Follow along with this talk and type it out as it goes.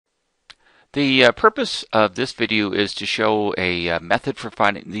The purpose of this video is to show a method for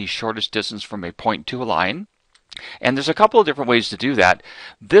finding the shortest distance from a point to a line. And there's a couple of different ways to do that.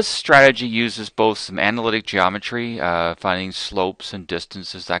 This strategy uses both some analytic geometry, finding slopes and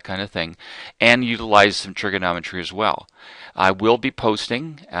distances, that kind of thing, and utilize some trigonometry as well. I will be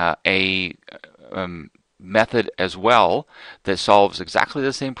posting a method as well that solves exactly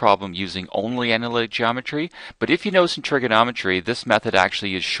the same problem using only analytic geometry, but if you know some trigonometry, this method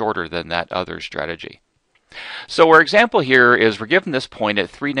actually is shorter than that other strategy. So our example here is we're given this point at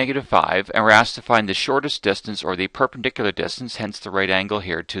 3, -5, and we're asked to find the shortest distance or the perpendicular distance, hence the right angle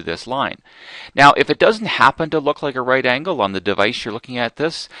here, to this line. Now, if it doesn't happen to look like a right angle on the device you're looking at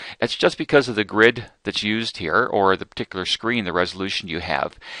this, it's just because of the grid that's used here, or the particular screen, the resolution you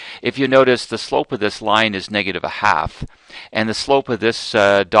have. If you notice, the slope of this line is -0.5, and the slope of this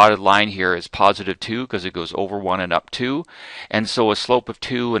dotted line here is +2 because it goes over 1 and up 2, and so a slope of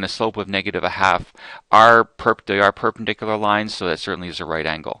 2 and a slope of -0.5 are perpendicular lines, so that certainly is a right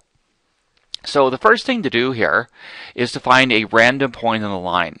angle. So the first thing to do here is to find a random point on the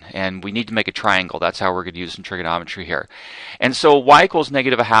line, and we need to make a triangle. That's how we're going to use some trigonometry here. And so y equals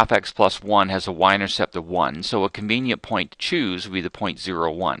 -0.5 x plus 1 has a y-intercept of 1, so a convenient point to choose would be the point 0,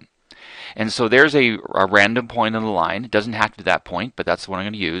 1. And so there's a random point on the line. It doesn't have to be that point, but that's the one I'm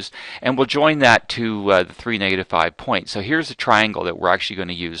going to use. And we'll join that to the 3, -5 point. So here's a triangle that we're actually going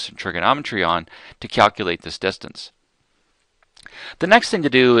to use some trigonometry on to calculate this distance. The next thing to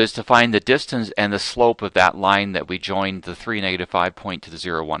do is to find the distance and the slope of that line that we joined the 3, -5 point to the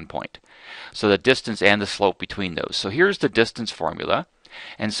 0, 1 point. So the distance and the slope between those. So here's the distance formula.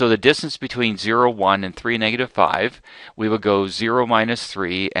 And so the distance between 0, 1 and 3, -5, we would go 0 minus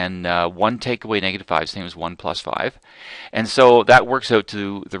 3 and 1 take away -5, same as 1 plus 5. And so that works out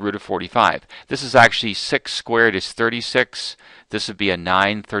to the root of 45. This is actually 6 squared is 36. This would be a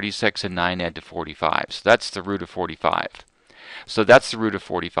 9, 36, and 9 add to 45. So that's the root of 45. So that's the root of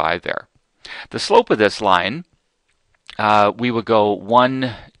 45 there. The slope of this line, we would go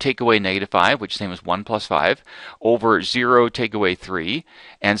 1 take away -5, which is the same as 1 plus 5, over 0 take away 3,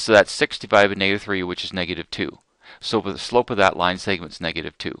 and so that's 65 and -3, which is -2. So the slope of that line segment is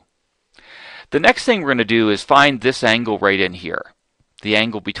 -2. The next thing we're going to do is find this angle right in here, the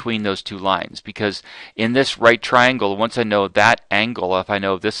angle between those two lines, because in this right triangle, once I know that angle, if I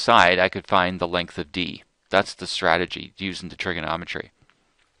know this side, I could find the length of D. That's the strategy using the trigonometry.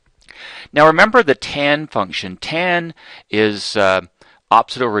 Now remember the tan function. Tan is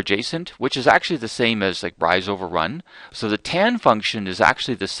opposite over adjacent, which is actually the same as like rise over run. So the tan function is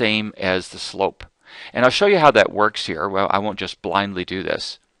actually the same as the slope. And I'll show you how that works here. Well, I won't just blindly do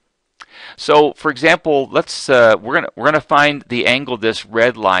this. So, for example, let's we're gonna find the angle this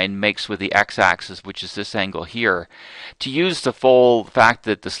red line makes with the x-axis, which is this angle here. To use the full fact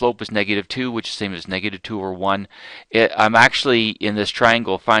that the slope is -2, which is the same as -2 over 1, I'm actually in this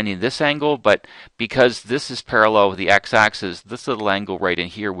triangle finding this angle, but because this is parallel with the x-axis, this little angle right in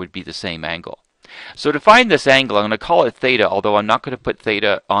here would be the same angle. So to find this angle, I'm going to call it theta, although I'm not going to put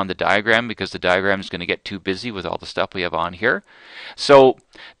theta on the diagram because the diagram is going to get too busy with all the stuff we have on here. So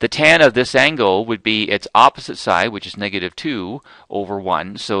the tan of this angle would be its opposite side, which is -2 over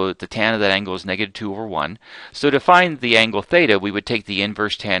 1. So the tan of that angle is -2 over 1. So to find the angle theta, we would take the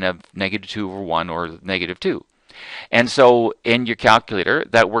inverse tan of -2 over 1, or -2. And so in your calculator,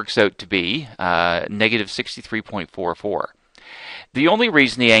 that works out to be -63.44. The only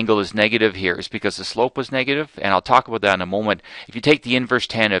reason the angle is negative here is because the slope was negative, and I'll talk about that in a moment. If you take the inverse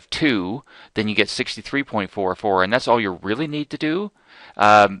tan of 2, then you get 63.44, and that's all you really need to do.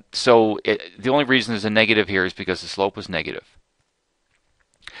 The only reason there's a negative here is because the slope was negative.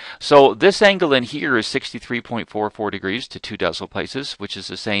 So this angle in here is 63.44 degrees to 2 decimal places, which is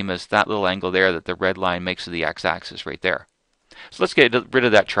the same as that little angle there that the red line makes with the x-axis right there. So let's get rid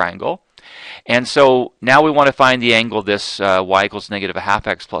of that triangle. And so now we want to find the angle this y equals -0.5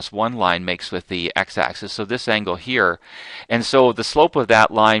 x plus 1 line makes with the x-axis. So this angle here. And so the slope of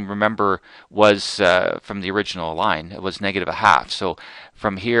that line, remember, was from the original line. It was -0.5. So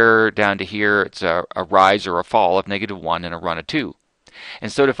from here down to here, it's a rise or a fall of -1 and a run of 2.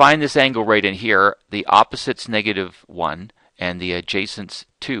 And so to find this angle right in here, the opposite's -1 and the adjacent's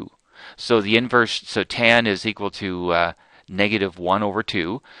 2. So the inverse, so tan is equal to -1 over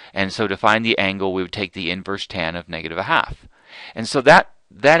 2, and so to find the angle we would take the inverse tan of -0.5. And so that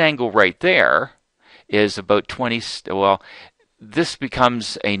angle right there is about 20, well, this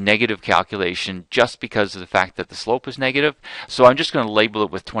becomes a negative calculation just because of the fact that the slope is negative, so I'm just going to label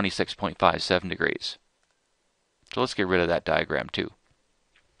it with 26.57 degrees. So let's get rid of that diagram too.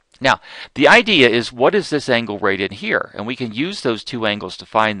 Now, the idea is, what is this angle right in here? And we can use those two angles to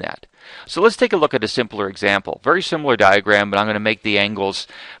find that. So let's take a look at a simpler example. Very similar diagram, but I'm going to make the angles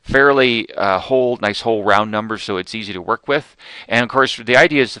fairly nice whole round numbers so it's easy to work with. And of course, the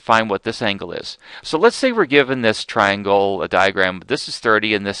idea is to find what this angle is. So let's say we're given this triangle, a diagram. This is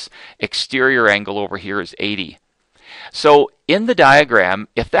 30, and this exterior angle over here is 80. So in the diagram,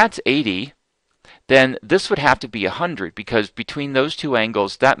 if that's 80, then this would have to be 100, because between those two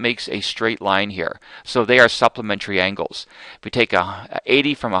angles, that makes a straight line here. So they are supplementary angles. If we take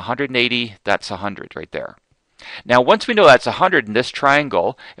 80 from 180, that's 100 right there. Now, once we know that's 100 in this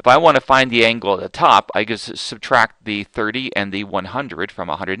triangle, if I want to find the angle at the top, I can subtract the 30 and the 100 from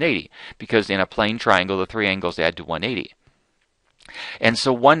 180, because in a plane triangle, the three angles add to 180. And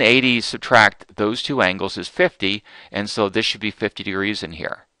so 180 subtract those two angles is 50, and so this should be 50 degrees in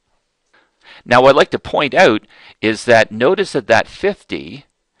here. Now, what I'd like to point out is that notice that 50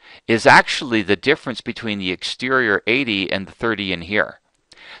 is actually the difference between the exterior 80 and the 30 in here.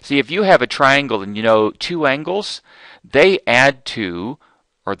 See, if you have a triangle and you know two angles, they add to,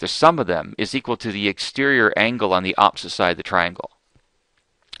 or the sum of them is equal to the exterior angle on the opposite side of the triangle.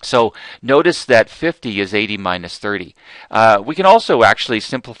 So notice that 50 is 80 minus 30. We can also actually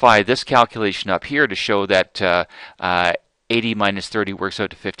simplify this calculation up here to show that 80 minus 30 works out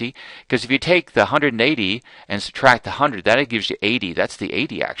to 50, because if you take the 180 and subtract the 100, that gives you 80. That's the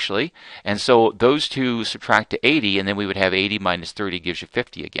 80 actually. And so those two subtract to 80, and then we would have 80 minus 30 gives you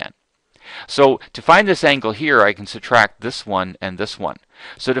 50 again. So to find this angle here, I can subtract this one and this one.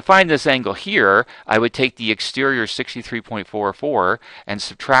 So to find this angle here, I would take the exterior 63.44 and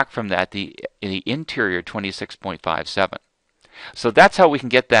subtract from that the interior 26.57. So that's how we can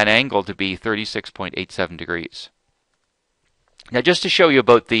get that angle to be 36.87 degrees. Now, just to show you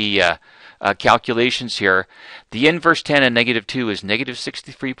about the calculations here, the inverse tan of negative 2 is negative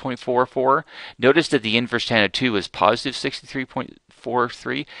 63.44. Notice that the inverse tan of 2 is positive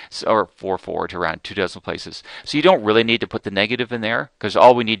 63.43, or 44 to around 2 decimal places. So you don't really need to put the negative in there, because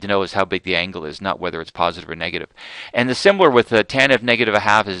all we need to know is how big the angle is, not whether it's positive or negative. And the similar with the tan of negative a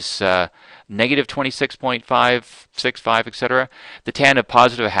half is negative 26.565, etc. The tan of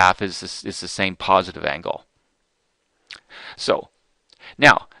positive a half is the same positive angle. So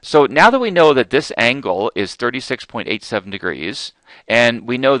now that we know that this angle is 36.87 degrees, and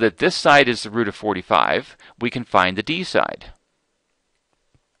we know that this side is the root of 45, we can find the d side.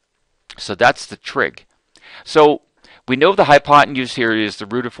 So that's the trig. So we know the hypotenuse here is the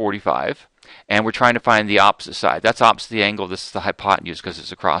root of 45, and we're trying to find the opposite side. That's opposite the angle. This is the hypotenuse because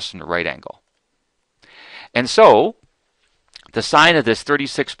it's across from the right angle. And so the sine of this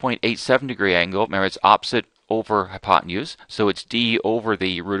 36.87 degree angle, remember it's opposite over hypotenuse, so it's d over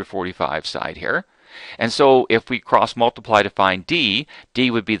the root of 45 side here. And so if we cross multiply to find d, d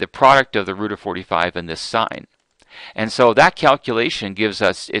would be the product of the root of 45 and this sine. And so that calculation gives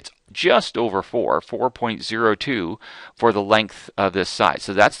us, it's just over 4.02 for the length of this side.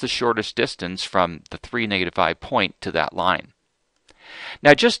 So that's the shortest distance from the 3, -5 point to that line.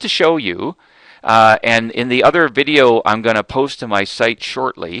 Now, just to show you, and in the other video I'm going to post to my site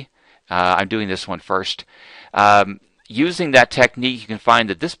shortly, I'm doing this one first. Using that technique, you can find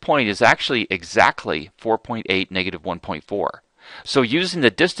that this point is actually exactly 4.8 -1.4. So using the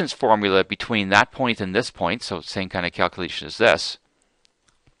distance formula between that point and this point, so same kind of calculation as this,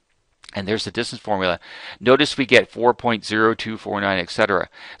 and there's the distance formula, notice we get 4.0249, etc.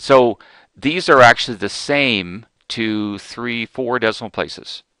 So these are actually the same to 3, 4 decimal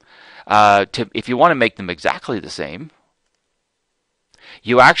places. If you want to make them exactly the same,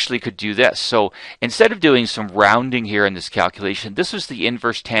 you actually could do this. So instead of doing some rounding here in this calculation, this was the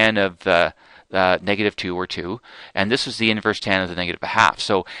inverse tan of -2 or 2, and this was the inverse tan of the -1/2.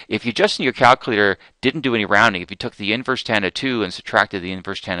 So if you just in your calculator didn't do any rounding, if you took the inverse tan of 2 and subtracted the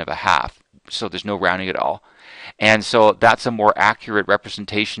inverse tan of 1/2, so there's no rounding at all, and so that's a more accurate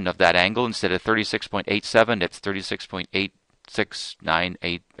representation of that angle. Instead of 36.87, it's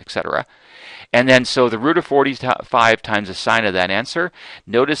 36.8698, etc. And then so the root of 45 times the sine of that answer,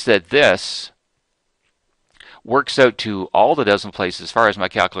 notice that this works out to all the decimal places, as far as my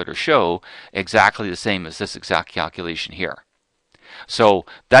calculator show, exactly the same as this exact calculation here. So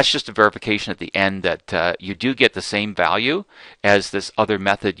that's just a verification at the end that you do get the same value as this other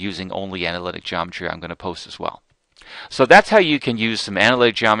method using only analytic geometry I'm going to post as well. So that's how you can use some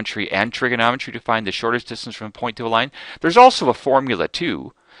analytic geometry and trigonometry to find the shortest distance from a point to a line. There's also a formula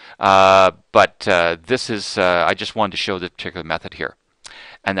too, but this is, I just wanted to show the particular method here.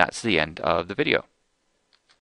 And that's the end of the video.